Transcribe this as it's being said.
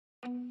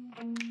Hey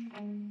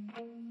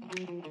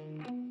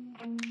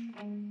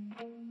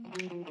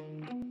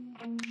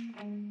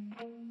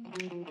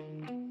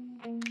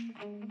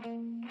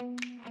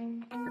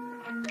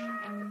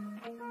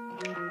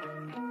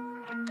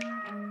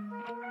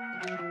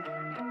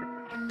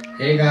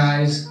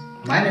guys,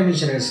 my name is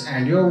Shares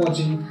and you are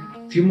watching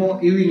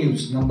FuMo EV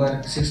News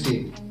number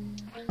 16.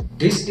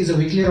 This is a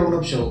weekly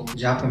roundup show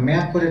जहाँ पे मैं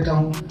आपको देता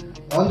हूँ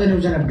all the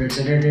news and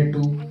updates related to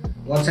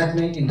what's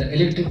happening in the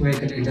electric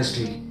vehicle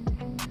industry.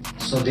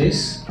 So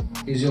this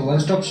is your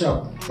one-stop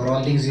shop for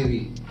all things EV.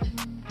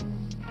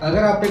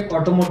 अगर आप एक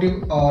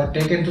automotive और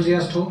टेक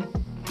एंथुसियास्ट हो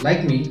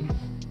like me,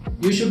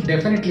 you should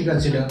definitely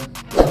consider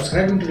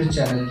subscribing to this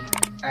channel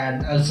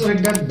and also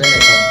hit that bell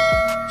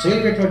icon so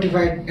you'll get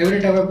notified every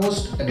time I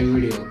post a new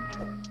video.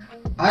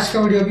 आज का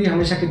video भी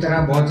हमेशा की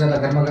तरह बहुत ज़्यादा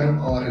गर्मा गर्म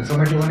और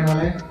इन्फॉर्मेटिव होने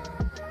वाला है.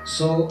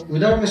 So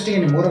without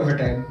wasting any more of your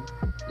time,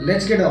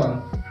 let's get on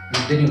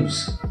with the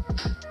news.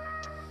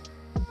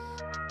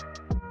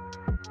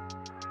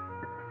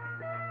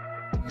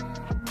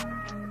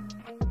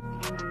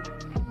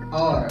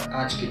 और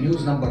आज की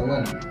न्यूज़ नंबर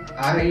 1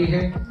 आ रही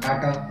है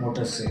टाटा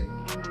मोटर्स से.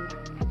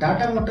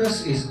 Tata Motors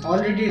is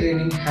already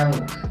raining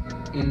havoc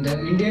in the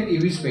Indian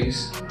EV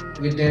space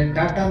with their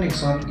Tata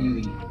Nexon EV.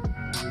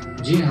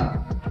 जी हाँ,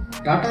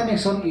 Tata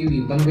Nexon EV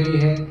बन गई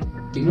है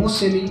the most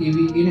selling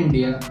EV in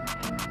India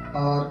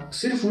और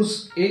सिर्फ उस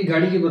एक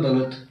गाड़ी की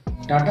बदौलत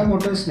टाटा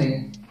मोटर्स ने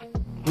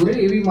पूरे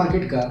EV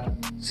मार्केट का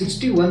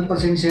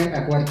 61% शेयर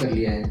एक्वायर कर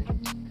लिया है,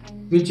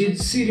 which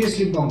is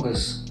seriously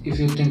bonkers if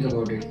you think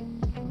about it.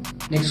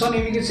 Nexon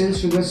EV के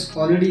सेल्स फिगर्स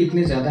ऑलरेडी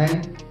इतने ज़्यादा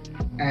हैं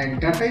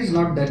and Tata is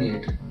not done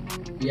yet.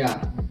 या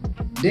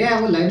they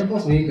have a lineup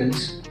of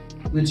vehicles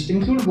which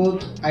include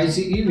both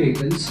ICE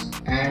vehicles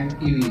and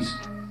EVs.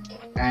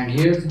 And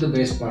here's the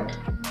best part.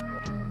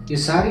 ये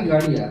सारी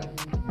गाड़ियाँ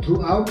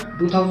throughout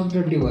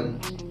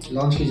 2021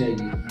 launch की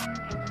जाएगी.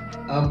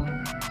 अब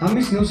हम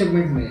इस न्यू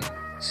सेगमेंट में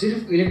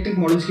सिर्फ इलेक्ट्रिक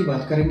मॉडल्स की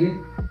बात करेंगे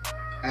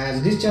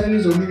as this channel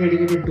is only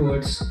dedicated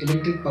towards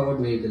electric powered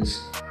vehicles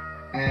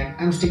and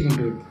I'm sticking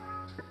to it.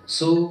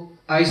 So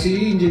ICE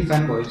engine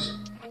fanboys,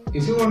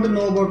 if you want to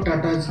know about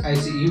Tata's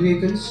ICE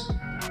vehicles,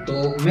 तो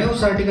मैं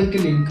उस article की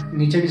link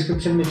नीचे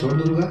description में छोड़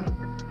दूंगा.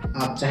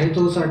 आप चाहे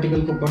तो उस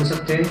आर्टिकल को पढ़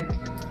सकते हैं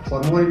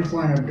for more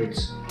info and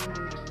updates.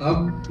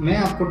 अब मैं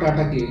आपको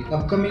टाटा के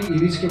अपकमिंग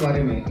EVs के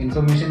बारे में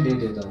इंफॉर्मेशन दे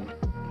देता हूँ.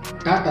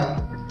 टाटा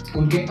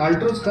उनके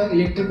अल्ट्रोज का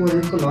इलेक्ट्रिक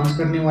वर्जन को लॉन्च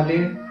करने वाले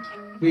हैं,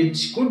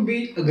 which could be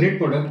a great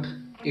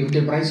product if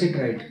they price it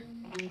right.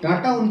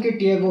 Tata उनके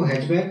टियागो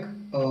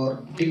हैचबैक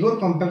और टिगोर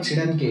कॉम्पैक्ट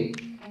सेडान के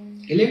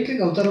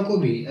इलेक्ट्रिक अवतारों को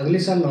भी अगले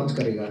साल लॉन्च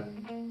करेगा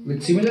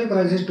with similar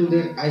prices to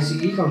their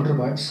ICE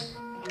counterparts,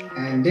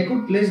 and they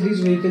could place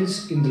these vehicles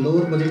in the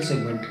lower budget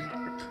segment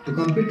to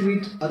compete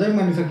with other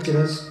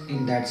manufacturers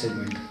in that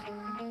segment.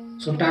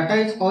 So Tata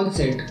is all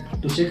set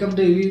to shake up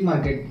the EV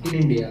market in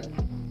India.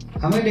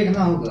 हमें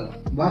देखना होगा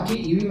बाकी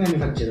EV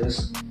manufacturers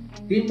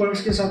इन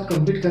products के साथ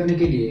compete करने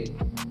के लिए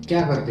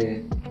क्या करते हैं.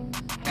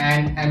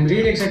 And I'm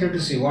really excited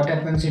to see what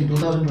happens in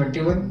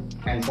 2021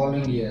 and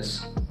following years.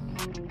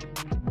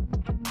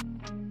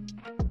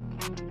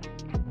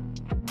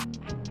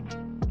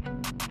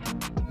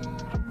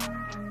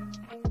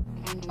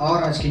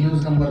 और आज की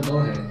न्यूज़ नंबर 2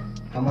 है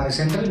हमारे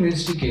सेंट्रल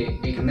मिनिस्ट्री के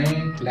एक नए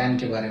प्लान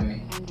के बारे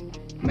में.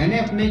 मैंने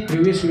अपने एक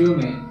प्रीवियस वीडियो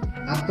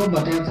में आपको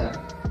बताया था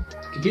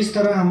कि किस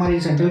तरह हमारी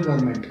सेंट्रल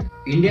गवर्नमेंट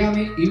इंडिया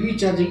में EV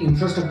चार्जिंग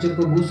इंफ्रास्ट्रक्चर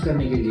को बूस्ट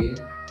करने के लिए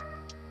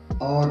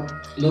और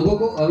लोगों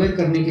को अवेयर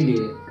करने के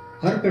लिए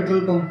हर पेट्रोल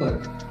पंप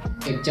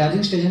पर एक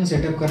चार्जिंग स्टेशन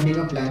सेटअप करने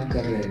का प्लान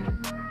कर रहे हैं.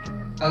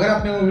 अगर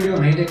आपने वो वीडियो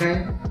नहीं देखा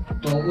है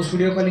तो उस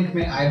वीडियो का लिंक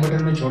मैं आई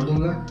बटन में छोड़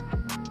दूंगा.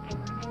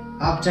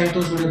 आप चाहे तो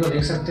उस वीडियो को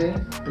देख सकते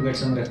हैं टू गेट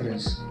सम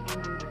रेफरेंस.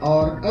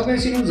 और अब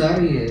ऐसी न्यूज़ आ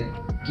रही है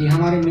कि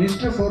हमारे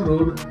minister for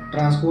road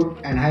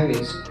transport and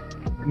highways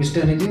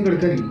mister Nitin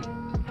Gadkari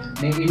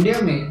ने इंडिया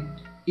में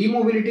ई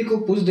मोबिलिटी को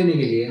पुश देने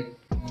के लिए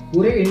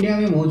पूरे इंडिया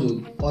में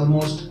मौजूद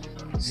ऑलमोस्ट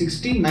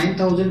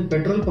 69,000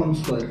 पेट्रोल पंप्स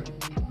पर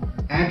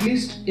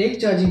एटलीस्ट एक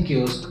चार्जिंग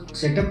कियोस्क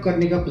सेटअप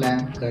करने का प्लान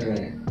कर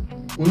रहे हैं.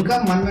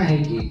 उनका मानना है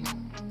कि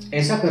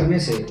ऐसा करने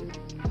से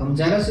हम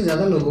ज़्यादा से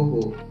ज़्यादा लोगों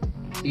को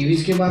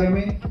EVs के बारे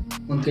में,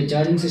 उनके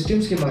चार्जिंग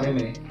सिस्टम्स के बारे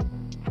में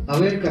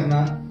अवेयर करना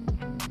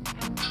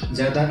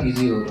ज़्यादा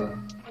इजी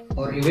होगा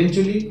और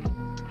इवेंचुअली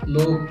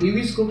लोग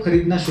EVs को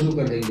खरीदना शुरू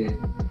कर देंगे,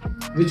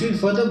 which will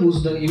further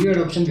boost the EV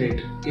adoption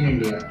rate in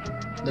India.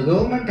 The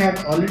government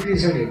had already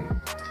decided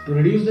to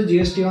reduce the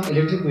GST on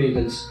electric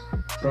vehicles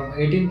from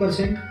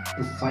 18%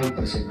 to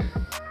 5%.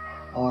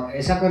 और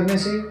ऐसा करने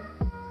से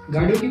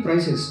गाड़ियों की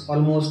प्राइसेस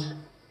ऑलमोस्ट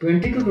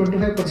 20 to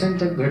 25%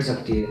 तक घट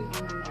सकती है,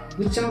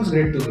 which sounds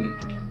great to me.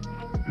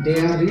 They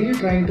are really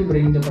trying to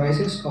bring the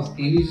prices of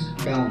EVs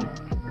down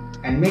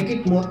and make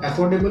it more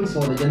affordable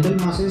for the general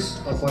masses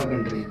of our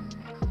country.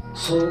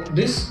 So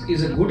this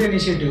is a good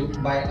initiative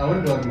by our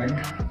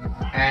government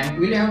and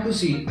we'll have to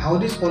see how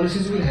these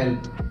policies will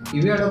help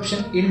EV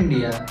adoption in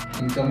India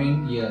in coming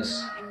years.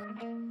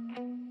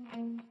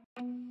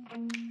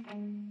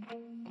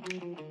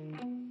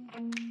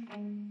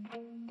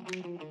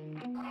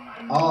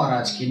 और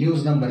आज की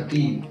news number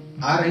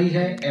 3 आ रही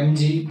है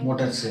MG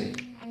Motors से।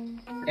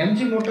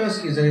 MG Motors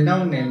is a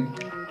renowned name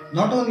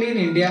not only in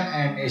India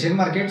and Asian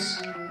markets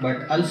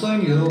but also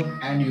in Europe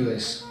and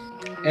US.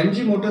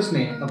 MG Motors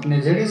ने अपने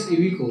ZS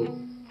EV को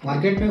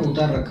market में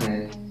उतार रखा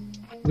है,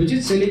 which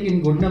is selling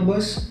in good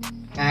numbers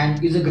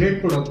and is a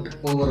great product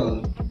overall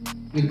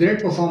with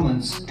great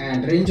performance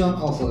and range on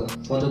offer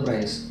for the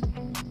price.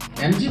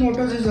 MG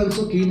Motors is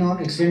also keen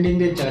on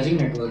extending their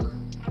charging network,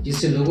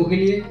 जिससे लोगों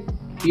के लिए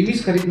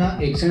EVs खरीदना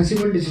एक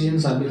sensible decision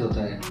साबित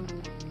होता है।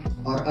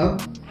 और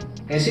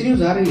अब ऐसी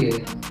न्यूज़ आ रही है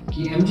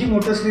कि MG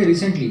Motors ने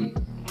रिसेंटली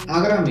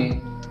आगरा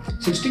में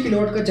 60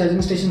 किलोवाट का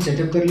चार्जिंग स्टेशन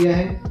सेटअप कर लिया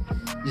है,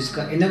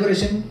 जिसका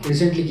इनॉग्रेशन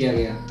रिसेंटली किया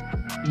गया।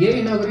 ये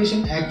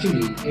इनॉग्रेशन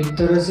एक्चुअली एक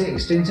तरह से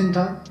एक्सटेंशन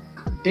था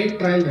टेक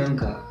ट्रायल रन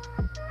का,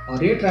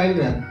 और ये trial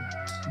run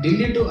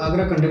Delhi to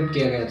Agra conduct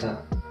किया गया था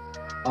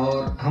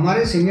और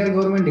हमारे सीनियर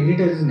गवर्नमेंट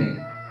डिग्निटरीज ने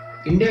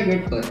इंडिया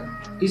गेट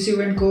पर इस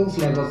इवेंट को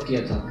फ्लैग ऑफ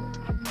किया था।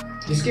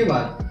 जिसके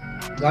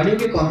बाद गाड़ियों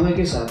के कॉन्वॉय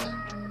के साथ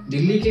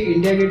दिल्ली के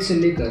इंडिया गेट से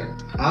लेकर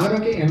आगरा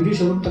के MG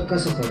शोरूम तक का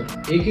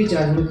सफ़र एक ही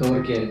चार्ज में कवर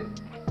किया है,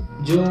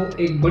 जो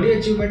एक बड़ी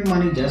अचीवमेंट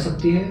मानी जा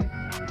सकती है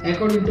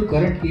according to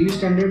current EV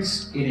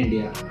standards in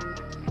India.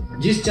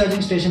 जिस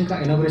चार्जिंग स्टेशन का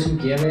इनॉग्रेशन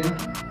किया गया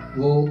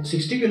वो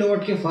 60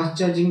 किलोवाट के फास्ट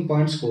चार्जिंग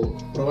पॉइंट्स को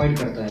प्रोवाइड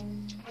करता है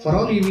for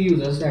all EV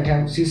users that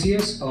have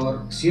CCS or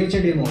CHA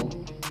demo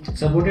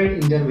supported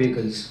in their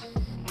vehicles,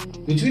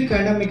 which will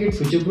kind of make it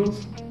future-proof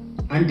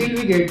until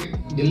we get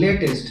the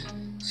latest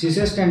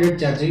CCS standard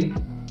charging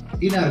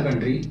in our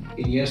country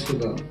in years to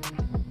come.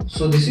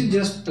 So this is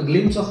just a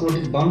glimpse of what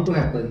is bound to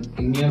happen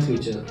in near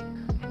future,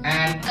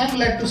 and I'm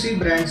glad to see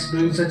brands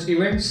doing such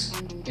events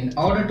in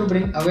order to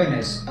bring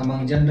awareness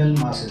among general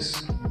masses.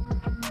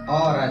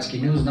 और आज की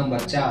news number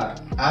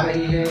 4 आ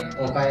रही है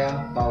Okaya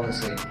power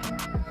से।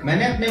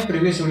 मैंने अपने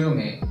previous video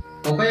में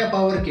Okaya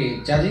power के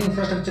चार्जिंग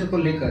इंफ्रास्ट्रक्चर को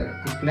लेकर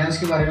कुछ प्लान्स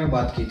के बारे में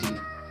बात की थी।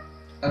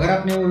 अगर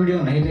आपने वो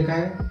वीडियो नहीं देखा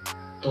है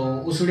तो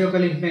उस वीडियो का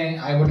लिंक मैं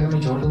आई बटन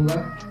में छोड़ दूंगा,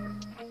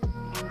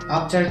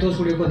 आप चाहे तो उस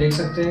वीडियो को देख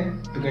सकते हैं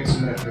टू गेट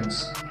सम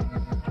रेफरेंस।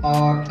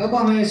 और अब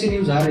हमें ऐसी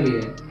न्यूज़ आ रही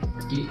है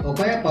कि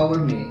ओकाया पावर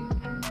ने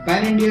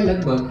पैन इंडिया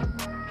लगभग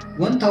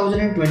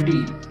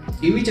 1020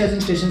 EV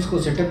चार्जिंग स्टेशन को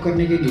सेटअप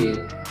करने के लिए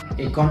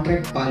एक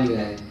कॉन्ट्रैक्ट पा लिया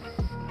है।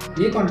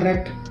 ये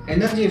contract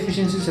energy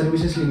efficiency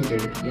services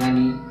limited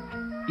यानी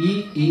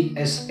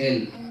EESL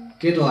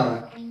के द्वारा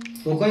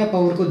ओकाया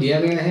पावर को दिया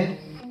गया है,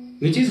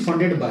 which is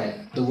funded by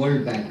the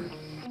world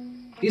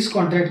bank. इस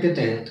कॉन्ट्रैक्ट के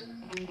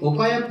तहत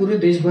ओकाया पूरे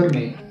देश भर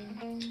में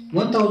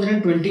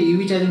 1020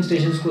 EV चार्जिंग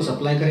स्टेशंस को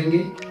सप्लाई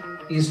करेंगे,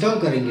 इंस्टॉल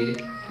करेंगे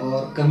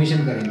और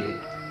कमीशन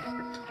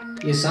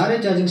करेंगे। ये सारे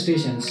charging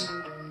stations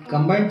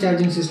combined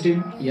charging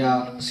system या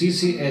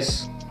CCS,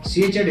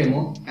 CHA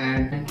demo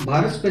and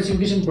Bharat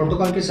specification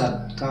protocol के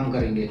साथ काम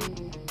करेंगे।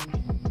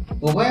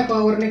 ओकाया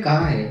पावर ने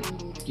कहा है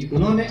कि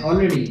उन्होंने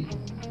already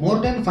more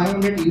than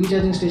 500 EV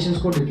charging stations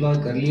को डिप्लॉय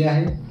कर लिया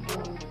है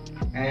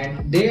and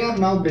they are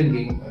now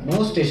bringing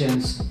more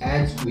stations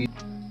as we.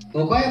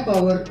 Okaya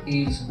power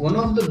is one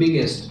of the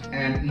biggest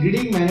and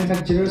leading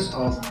manufacturers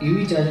of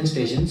EV charging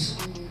stations,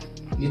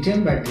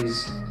 lithium batteries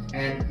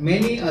and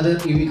many other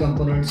EV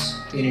components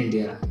in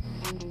India.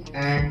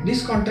 And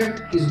this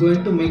contract is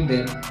going to make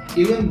them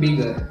even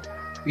bigger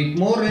with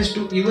more range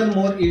to even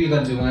more EV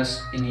consumers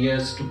in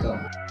years to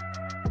come.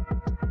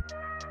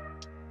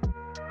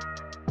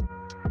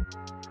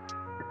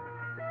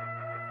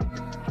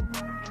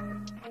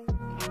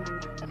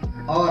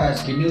 और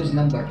आज की news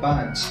number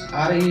 5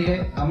 आ रही है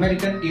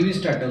American EV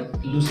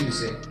startup lucid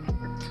से।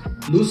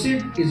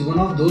 Lucid is one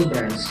of those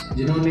brands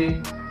जिन्होंने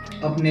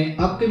अपने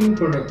upcoming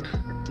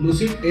product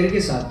lucid air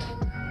के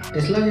साथ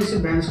टेस्ला जैसे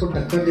ब्रांड्स को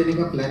टक्कर देने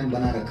का प्लान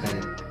बना रखा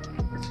है।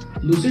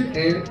 Lucid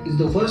air is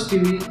the first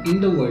EV in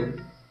the world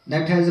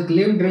that has a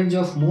claimed range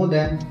of more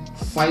than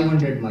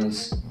 500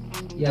 miles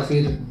या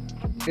फिर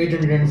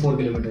 804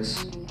 किलोमीटर्स।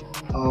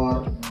 और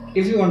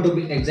if you want to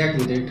be exact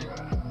with it,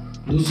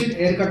 lucid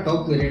air का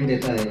टॉप वेरिएंट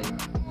देता है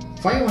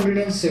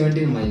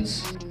 517 miles,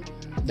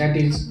 that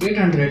is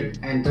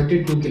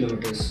 832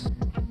 kilometres,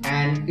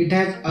 and it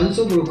has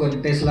also broken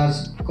Tesla's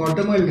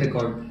quarter mile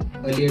record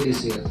earlier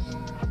this year.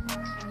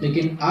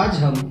 लेकिन आज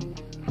हम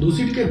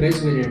lucid के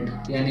बेस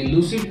वेरिएंट यानी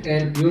lucid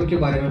air pure के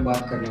बारे में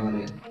बात करने वाले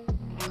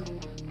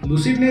हैं।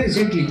 लूसिड ने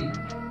रिसेंटली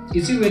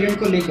इसी वेरिएंट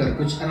को लेकर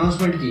कुछ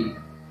अनाउंसमेंट की,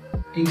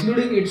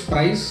 including it's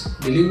price,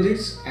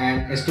 deliveries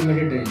and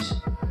estimated range.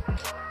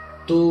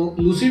 तो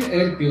lucid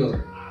air pure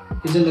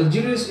is a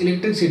luxurious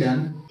electric sedan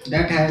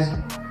that has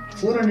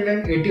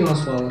 480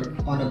 horsepower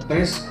on a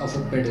press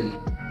of a pedal,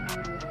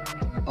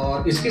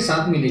 और इसके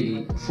साथ मिलेगी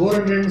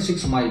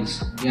 406 माइल्स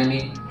यानी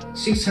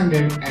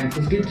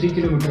 653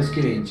 किलोमीटर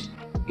की रेंज।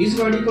 इस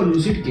गाड़ी को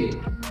लूसिड के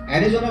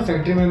एरिजोना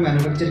फैक्ट्री में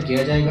मैन्युफैक्चर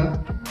किया जाएगा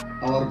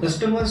और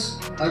कस्टमर्स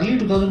अर्ली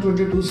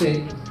 2022 से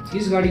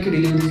इस गाड़ी की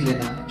डिलीवरीज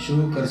लेना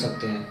शुरू कर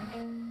सकते हैं।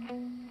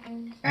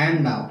 And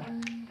now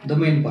the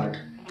main part,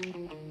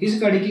 इस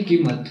गाड़ी की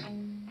कीमत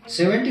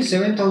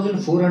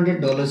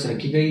 $77,400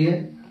 रखी गई है,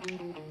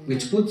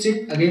 which puts it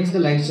against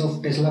the likes of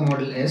Tesla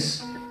Model S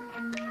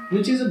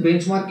which is a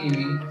benchmark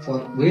EV for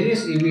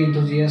various EV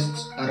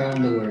enthusiasts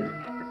around the world.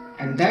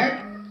 And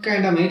that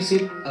kinda makes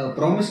it a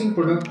promising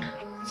product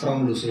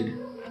from Lucid.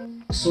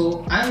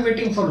 So I'm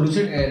waiting for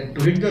Lucid Air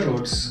to hit the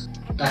roads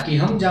ताकि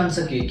हम जान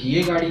सके कि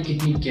ये गाड़ी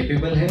कितनी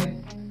capable है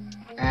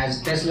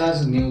as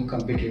Tesla's new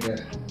competitor.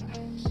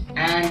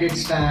 And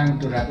it's time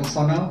to wrap up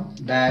for now.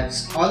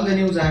 That's all the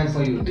news I have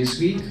for you this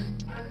week.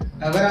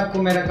 अगर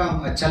आपको मेरा काम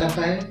अच्छा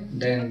लगता है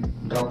then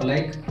drop a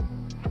like.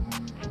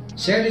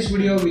 Share this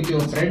video with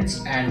your friends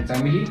and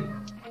family.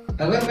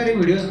 अगर मेरे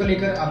videos को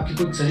लेकर आपकी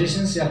कुछ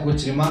suggestions या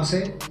कुछ remarks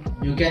है,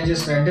 you can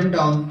just write them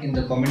down in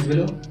the comments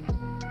below.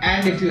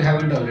 And if you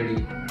haven't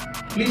already,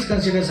 please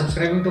consider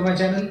subscribing to my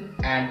channel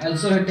and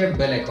also hit that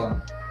bell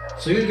icon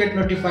so you'll get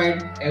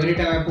notified every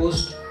time I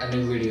post a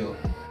new video.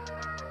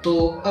 तो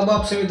अब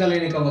आपसे विदा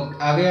लेने का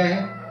वक्त आ गया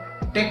है.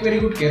 Take very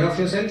good care of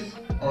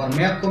yourself और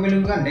मैं आपको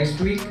मिलूंगा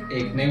नेक्स्ट वीक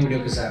एक नए वीडियो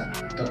के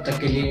साथ. तब तक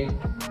के लिए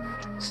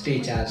स्टे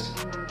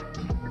चार्ज्ड.